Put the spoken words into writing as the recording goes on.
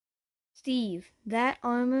Steve, that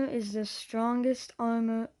armor is the strongest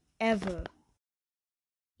armor ever.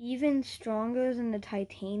 Even stronger than the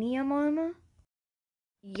titanium armor?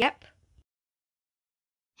 Yep.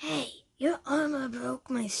 Hey, your armor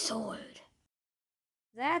broke my sword.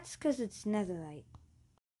 That's 'cause it's netherite.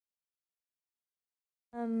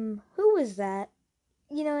 Who was that?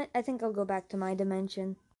 You know what? I think I'll go back to my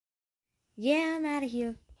dimension. Yeah, I'm out of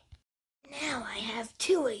here. Now I have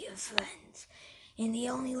two of your friends, and the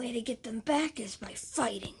only way to get them back is by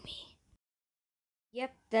fighting me.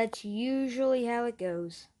 Yep, that's usually how it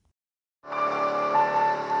goes.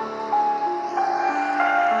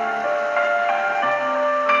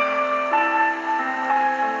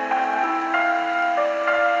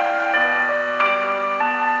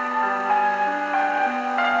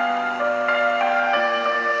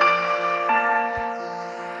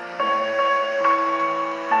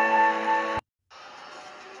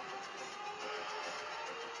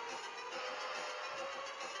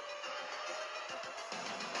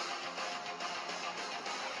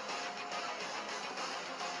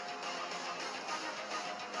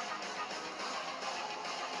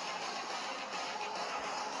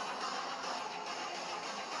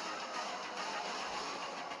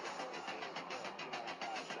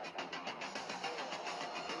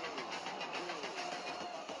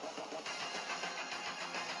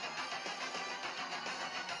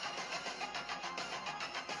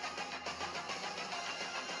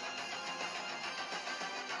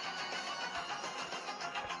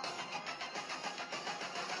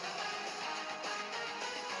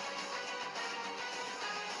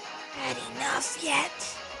 Had enough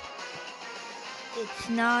yet? It's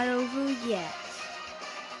not over yet.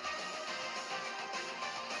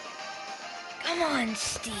 Come on,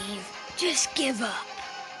 Steve. Just give up.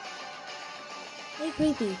 Hey,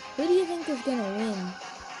 Creepy, who do you think is gonna win?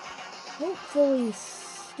 Hopefully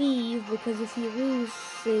Steve, because if he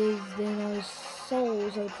loses, then our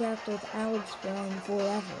souls are trapped with Alex Brine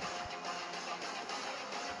forever.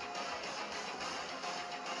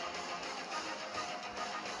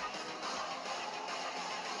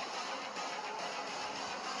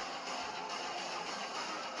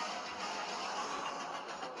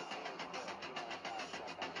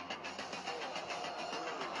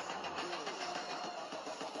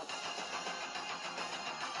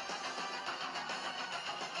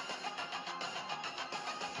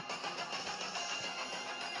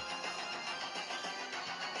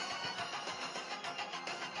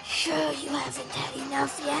 Sure you haven't had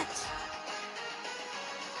enough yet?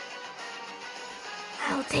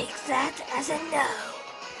 I'll take that as a no.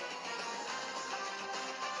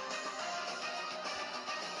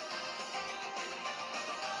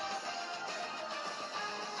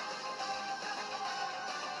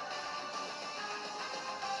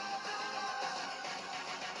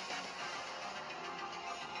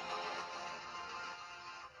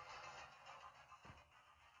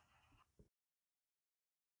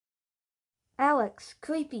 Alex,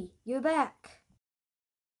 Creepy, you're back.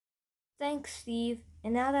 Thanks, Steve.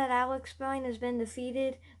 And now that Alex Brine has been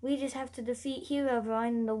defeated, we just have to defeat Herobrine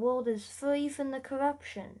and the world is free from the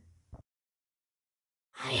corruption.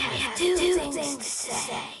 I have two things to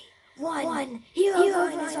say. One,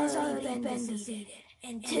 Herobrine has already been defeated.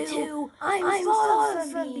 And two, I'm far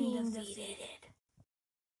from being defeated.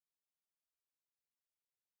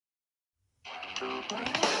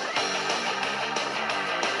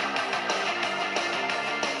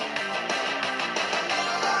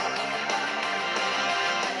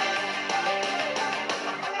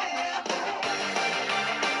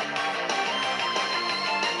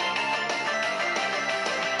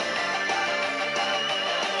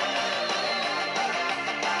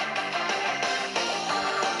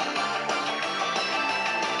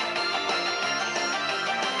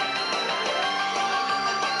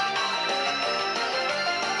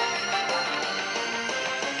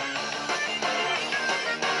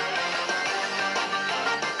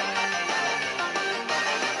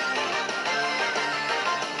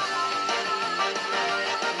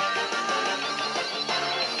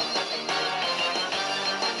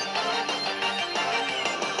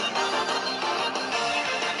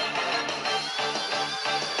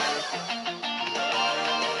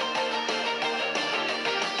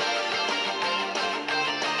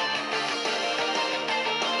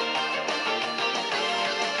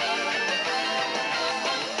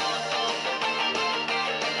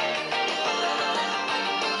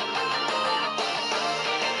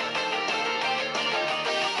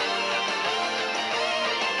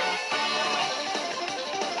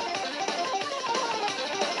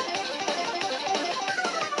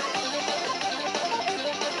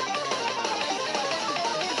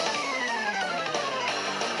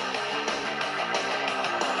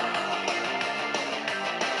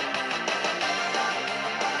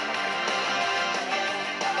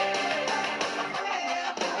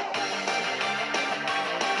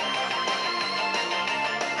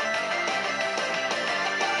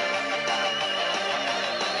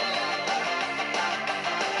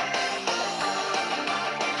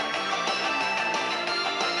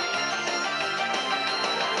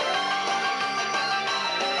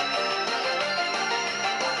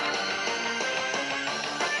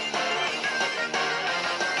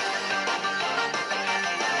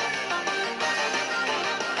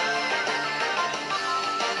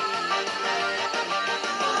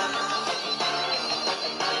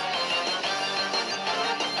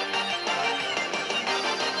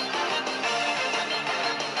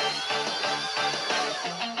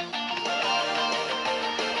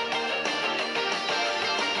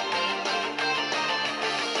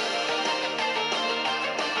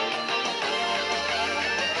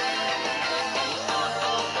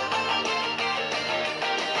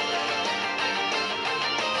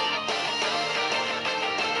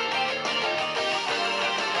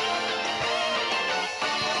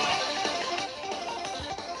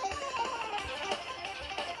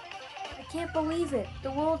 believe it.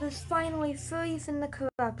 The world is finally free from the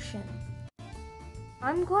corruption.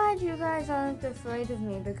 I'm glad you guys aren't afraid of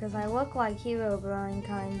me because I look like Herobrine,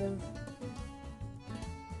 kind of.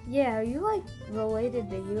 Yeah, are you like related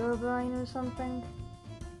to Herobrine or something?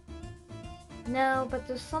 No, but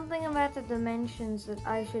there's something about the dimensions that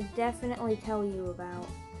I should definitely tell you about.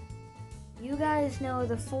 You guys know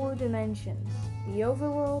the 4 dimensions: the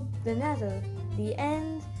overworld, the nether, the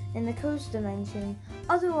end, and the coast dimension,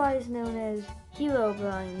 otherwise known as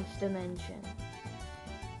Herobrine's dimension.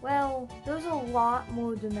 Well, there's a lot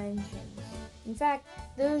more dimensions. In fact,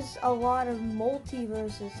 there's a lot of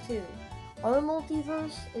multiverses too. Our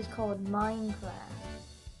multiverse is called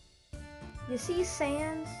Minecraft. You see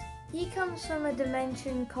Sans? He comes from a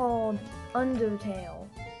dimension called Undertale.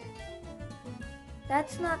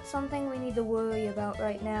 That's not something we need to worry about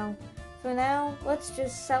right now. For now, let's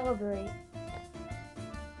just celebrate.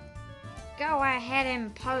 Go ahead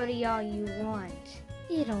and party all you want.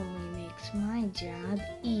 It only makes my job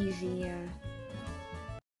easier.